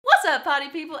up, potty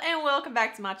people, and welcome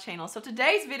back to my channel. So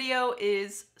today's video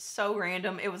is so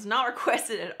random. It was not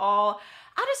requested at all.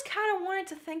 I just kind of wanted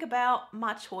to think about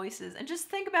my choices and just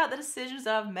think about the decisions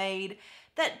that I've made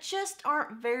that just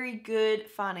aren't very good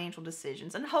financial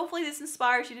decisions. And hopefully this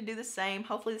inspires you to do the same.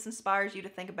 Hopefully this inspires you to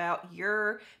think about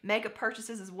your makeup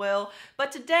purchases as well.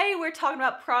 But today we're talking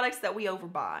about products that we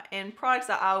overbuy, and products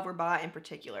that I overbuy in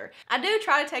particular. I do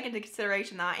try to take into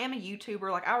consideration that I am a YouTuber.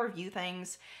 Like, I review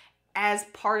things as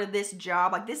part of this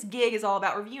job. Like, this gig is all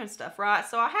about reviewing stuff, right?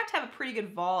 So I have to have a pretty good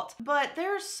vault, but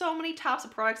there's so many types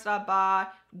of products that I buy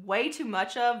way too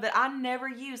much of that I never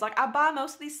use. Like, I buy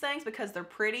most of these things because they're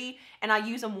pretty and I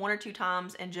use them 1 or 2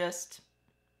 times and just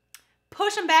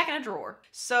push them back in a drawer.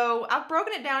 So I've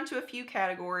broken it down to a few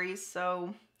categories.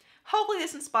 So hopefully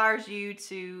this inspires you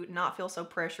to not feel so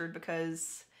pressured,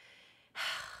 because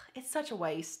it's such a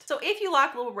waste. So if you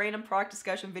like little random product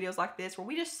discussion videos like this, where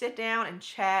we just sit down and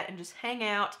chat and just hang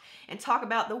out and talk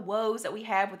about the woes that we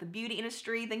have with the beauty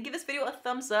industry, then give this video a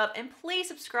thumbs up and please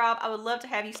subscribe. I would love to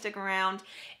have you stick around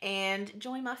and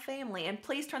join my family. And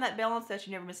please turn that bell on so that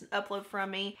you never miss an upload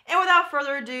from me. And without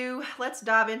further ado, let's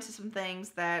dive into some things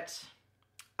that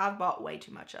I've bought way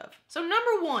too much of. So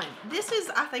number one, this is,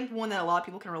 I think, one that a lot of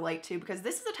people can relate to, because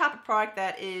this is the type of product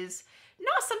that is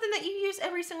not something that you use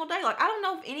every single day. Like, I don't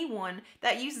know of anyone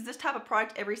that uses this type of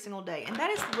product every single day, and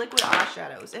that is liquid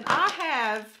eyeshadows. And I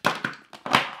have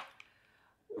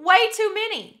way too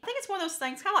many. I think it's one of those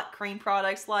things, kind of like cream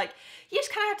products, like, you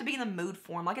just kind of have to be in the mood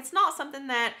for them. Like, it's not something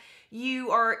that you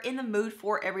are in the mood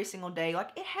for every single day. Like,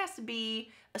 it has to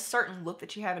be a certain look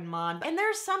that you have in mind. And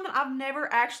there's some that I've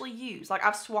never actually used. Like,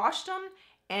 I've swatched them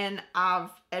and I've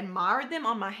admired them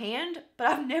on my hand, but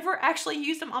I've never actually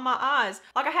used them on my eyes.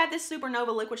 Like, I had this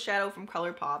Supernova liquid shadow from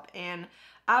ColourPop, and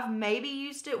I've maybe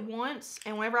used it once,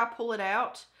 and whenever I pull it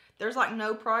out, there's like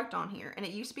no product on here. And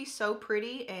it used to be so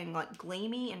pretty and like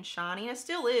gleamy and shiny, and it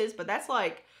still is, but that's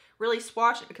like really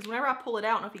swatched it, because whenever I pull it out,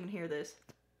 I don't know if you can hear this,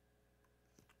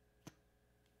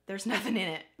 there's nothing in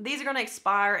it. These are gonna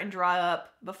expire and dry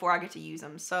up before I get to use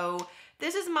them. So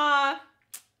this is my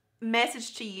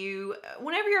message to you: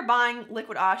 whenever you're buying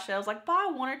liquid eyeshadows, like,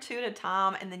 buy 1 or 2 at a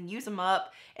time and then use them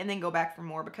up and then go back for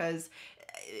more, because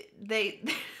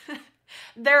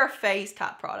they're a phase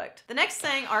type product. The next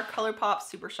thing are ColourPop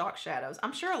Super Shock Shadows.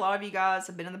 I'm sure a lot of you guys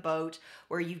have been in the boat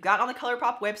where you've got on the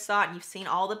ColourPop website and you've seen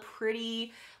all the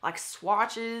pretty like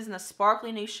swatches and the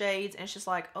sparkly new shades, and it's just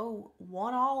like, oh,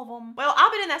 want all of them? Well,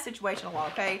 I've been in that situation a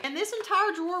lot, okay? And this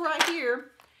entire drawer right here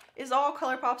is all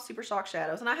ColourPop Super Shock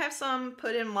Shadows. And I have some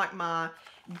put in like my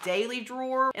daily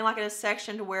drawer, and like in a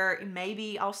section to where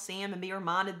maybe I'll see them and be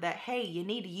reminded that, hey, you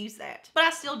need to use that. But I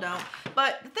still don't.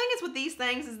 But the thing is with these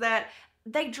things is that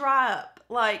they dry up.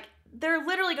 Like, they're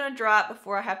literally gonna dry up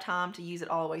before I have time to use it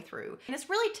all the way through. And it's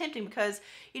really tempting because,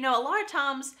 you know, a lot of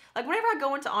times, like, whenever I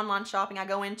go into online shopping, I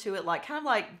go into it like kind of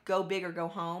like go big or go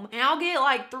home, and I'll get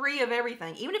like 3 of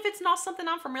everything, even if it's not something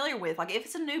I'm familiar with. Like, if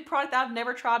it's a new product that I've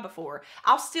never tried before,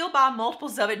 I'll still buy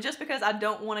multiples of it just because I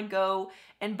don't want to go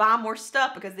and buy more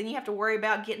stuff, because then you have to worry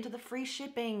about getting to the free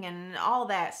shipping and all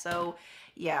that. So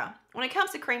yeah, when it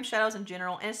comes to cream shadows in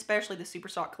general, and especially the Super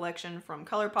Shock collection from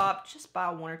ColourPop, just buy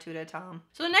 1 or 2 at a time.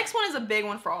 So the next one is a big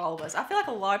one for all of us. I feel like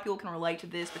a lot of people can relate to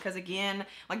this, because again,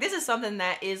 like, this is something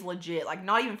that is legit, like,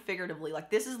 not even figuratively. Like,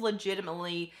 this is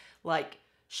legitimately like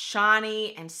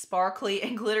shiny and sparkly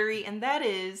and glittery, and that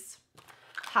is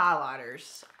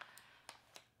highlighters.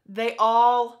 They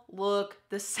all look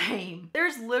the same.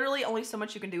 There's literally only so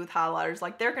much you can do with highlighters.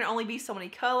 Like, there can only be so many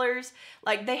colors.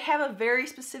 Like, they have a very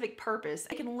specific purpose.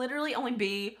 It can literally only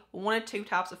be 1 or 2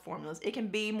 types of formulas. It can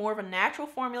be more of a natural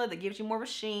formula that gives you more of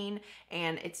a sheen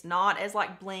and it's not as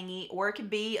like blingy, or it could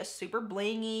be a super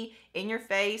blingy, in your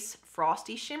face,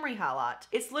 frosty, shimmery highlight.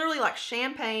 It's literally like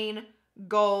champagne,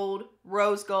 gold,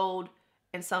 rose gold,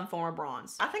 and some form of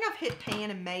bronze. I think I've hit pan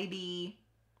in maybe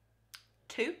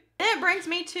 2. Then it brings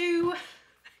me to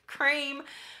cream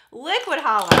liquid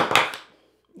highlighters.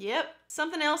 Yep,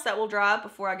 something else that will dry up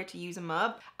before I get to use them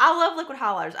up. I love liquid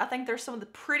highlighters. I think they're some of the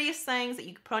prettiest things that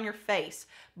you can put on your face,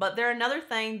 but they're another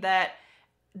thing that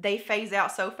they phase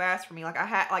out so fast for me. Like,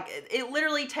 it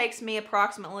literally takes me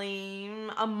approximately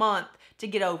a month to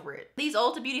get over it. These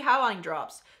Ulta Beauty highlighting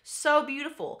drops, so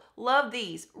beautiful. Love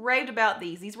these. Raved about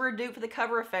these. These were a dupe for the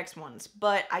Cover FX ones,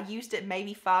 but I used it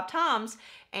maybe 5 times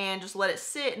and just let it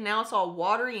sit, and now it's all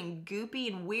watery and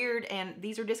goopy and weird, and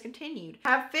these are discontinued.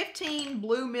 I have 15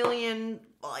 Blue Million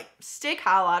like stick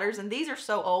highlighters, and these are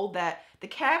so old that the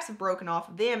caps have broken off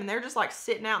of them, and they're just like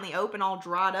sitting out in the open all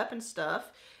dried up and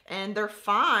stuff, and they're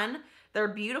fine. They're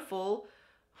beautiful.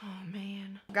 Oh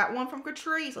man. Got one from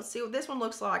Catrice. Let's see what this one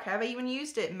looks like. Have I even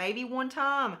used it? Maybe one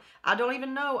time. I don't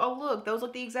even know. Oh look, those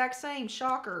look the exact same.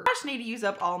 Shocker. I just need to use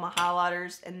up all my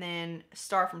highlighters and then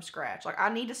start from scratch. Like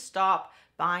I need to stop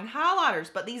buying highlighters,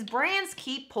 but these brands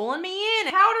keep pulling me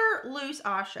in. Powder loose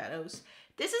eyeshadows.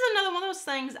 This is another one of those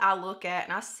things I look at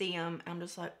and I see them and I'm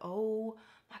just like, oh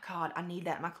my God, I need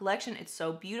that in my collection. It's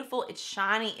so beautiful. It's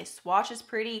shiny. It swatches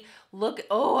pretty. Look,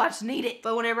 oh, I just need it.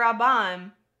 But whenever I buy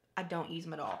them, I don't use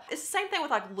them at all. It's the same thing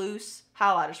with like loose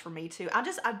highlighters for me too. I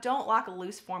don't like a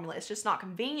loose formula. It's just not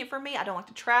convenient for me. I don't like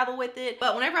to travel with it.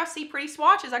 But whenever I see pretty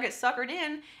swatches, I get suckered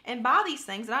in and buy these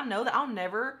things that I know that I'll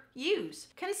never use.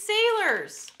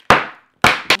 Concealers.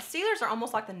 Concealers are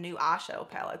almost like the new eyeshadow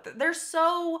palette. They're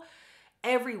so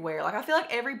everywhere. Like I feel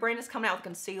like every brand is coming out with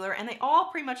concealer and they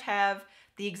all pretty much have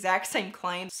the exact same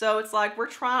claim. So it's like we're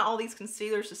trying all these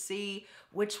concealers to see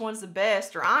which one's the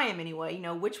best, or I am anyway, you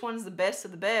know, which one's the best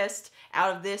of the best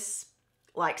out of this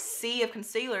like sea of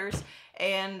concealers.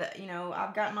 And you know,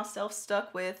 I've gotten myself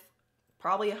stuck with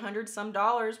probably $100 some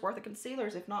worth of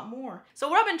concealers, if not more. So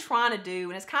what I've been trying to do,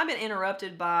 and it's kind of been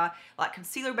interrupted by like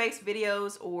concealer based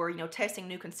videos or, you know, testing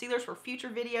new concealers for future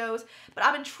videos, but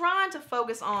I've been trying to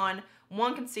focus on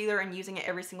one concealer and using it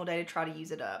every single day to try to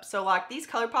use it up. So like these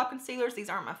ColourPop concealers, these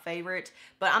aren't my favorite,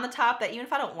 but I'm the type that even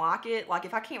if I don't like it, like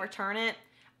if I can't return it,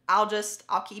 I'll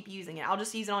keep using it. I'll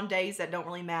just use it on days that don't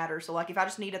really matter. So like if I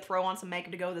just need to throw on some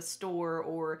makeup to go to the store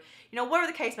or, you know,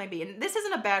 whatever the case may be. And this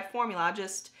isn't a bad formula.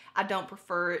 I don't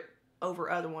prefer it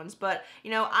over other ones. But,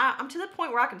 you know, I'm to the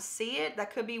point where I can see it.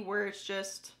 That could be where it's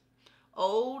just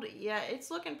old. Yeah,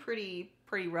 it's looking pretty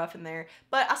rough in there.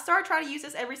 But I started trying to use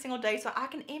this every single day so I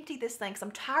can empty this thing because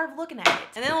I'm tired of looking at it.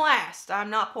 And then last, I'm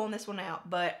not pulling this one out,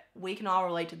 but we can all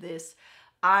relate to this,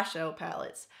 eyeshadow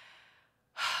palettes.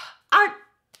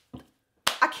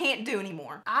 I can't do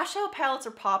anymore. Eyeshadow palettes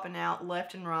are popping out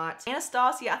left and right.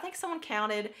 Anastasia, I think someone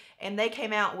counted and they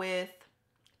came out with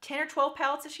 10 or 12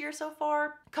 palettes this year so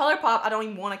far. ColourPop, I don't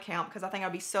even want to count because I think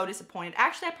I'd be so disappointed.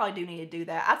 Actually, I probably do need to do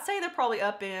that. I'd say they're probably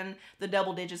up in the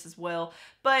double digits as well.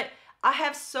 But I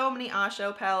have so many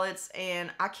eyeshadow palettes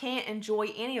and I can't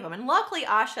enjoy any of them. And luckily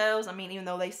eyeshadows, I mean, even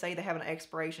though they say they have an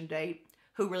expiration date,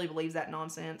 who really believes that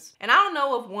nonsense? And I don't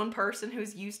know of one person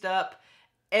who's used up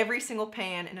every single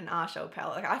pan in an eyeshadow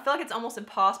palette. Like, I feel like it's almost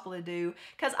impossible to do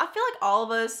because I feel like all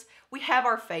of us, we have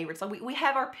our favorites. Like we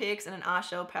have our picks in an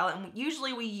eyeshadow palette and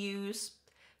usually we use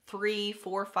 3,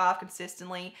 4, 5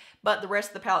 consistently, but the rest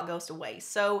of the palette goes to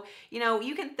waste. So, you know,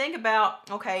 you can think about,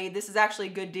 okay, this is actually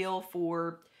a good deal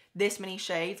for this many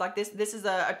shades. Like this is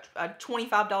a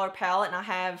 $25 palette and I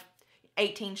have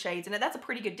 18 shades in it. That's a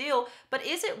pretty good deal, but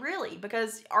is it really?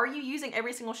 Because are you using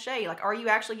every single shade? Like, are you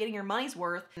actually getting your money's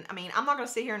worth? I mean, I'm not gonna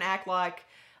sit here and act like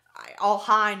all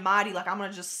high and mighty, like I'm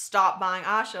gonna just stop buying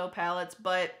eyeshadow palettes,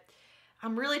 but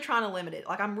I'm really trying to limit it.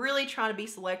 Like, I'm really trying to be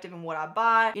selective in what I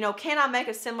buy. You know, can I make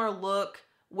a similar look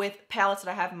with palettes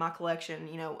that I have in my collection,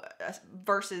 you know,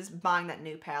 versus buying that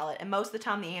new palette? And most of the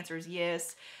time the answer is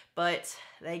yes, but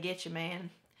they get you,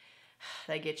 man.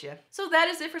 They get you. So that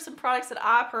is it for some products that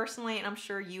I personally, and I'm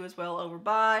sure you as well,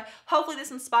 overbuy. Hopefully this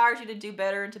inspires you to do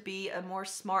better and to be a more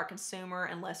smart consumer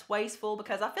and less wasteful,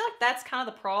 because I feel like that's kind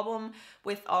of the problem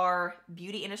with our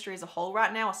beauty industry as a whole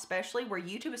right now, especially where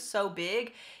YouTube is so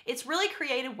big. It's really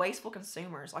created wasteful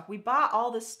consumers. Like, we buy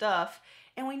all this stuff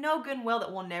and we know good and well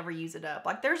that we'll never use it up.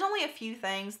 Like, there's only a few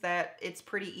things that it's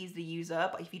pretty easy to use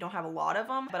up if you don't have a lot of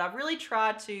them, but I've really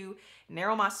tried to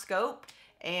narrow my scope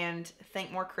and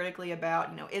think more critically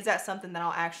about, you know, is that something that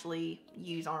I'll actually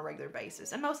use on a regular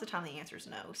basis? And most of the time the answer is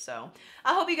no. So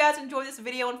I hope you guys enjoyed this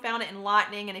video and found it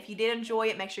enlightening. And if you did enjoy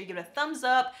it, make sure you give it a thumbs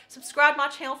up, subscribe to my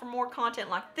channel for more content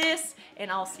like this,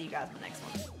 and I'll see you guys in the next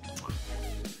one.